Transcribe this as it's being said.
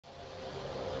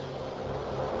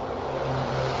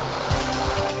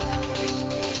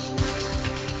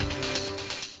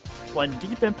When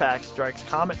deep impact strikes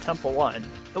Comet Tempel 1,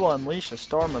 it will unleash a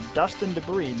storm of dust and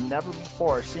debris never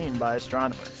before seen by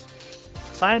astronomers.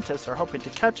 Scientists are hoping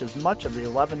to catch as much of the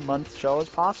 11-month show as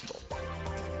possible.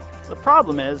 The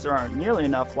problem is there aren't nearly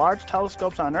enough large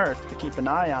telescopes on Earth to keep an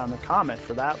eye on the comet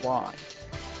for that long.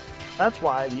 That's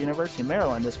why the University of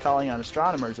Maryland is calling on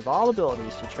astronomers of all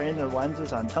abilities to train their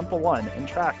lenses on Tempel 1 and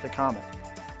track the comet.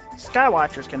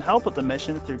 Skywatchers can help with the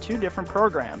mission through two different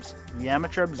programs, the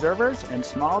Amateur Observers and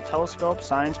Small Telescope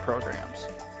Science programs.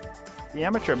 The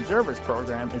Amateur Observers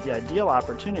program is the ideal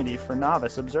opportunity for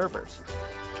novice observers.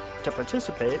 To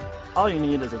participate, all you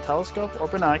need is a telescope or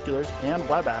binoculars and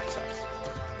web access.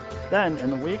 Then,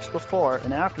 in the weeks before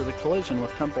and after the collision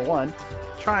with Tempel 1,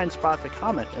 try and spot the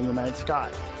comet in the night sky.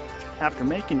 After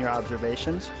making your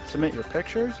observations, submit your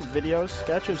pictures, videos,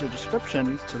 sketches, or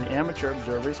descriptions to the Amateur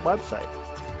Observers website.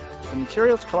 The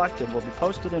materials collected will be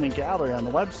posted in a gallery on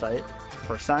the website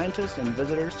for scientists and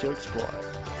visitors to explore.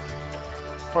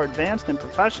 For advanced and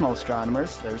professional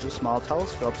astronomers, there's a Small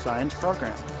Telescope Science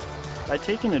program. By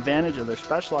taking advantage of their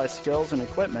specialized skills and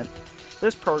equipment,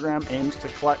 this program aims to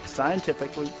collect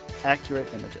scientifically accurate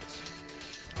images.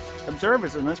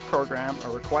 Observers in this program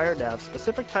are required to have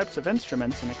specific types of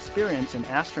instruments and experience in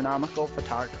astronomical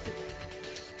photography.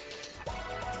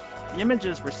 The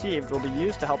images received will be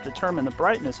used to help determine the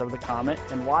brightness of the comet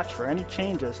and watch for any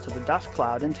changes to the dust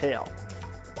cloud and tail.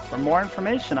 For more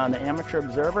information on the Amateur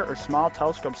Observer or Small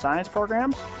Telescope Science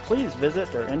programs, please visit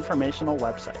their informational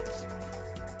websites.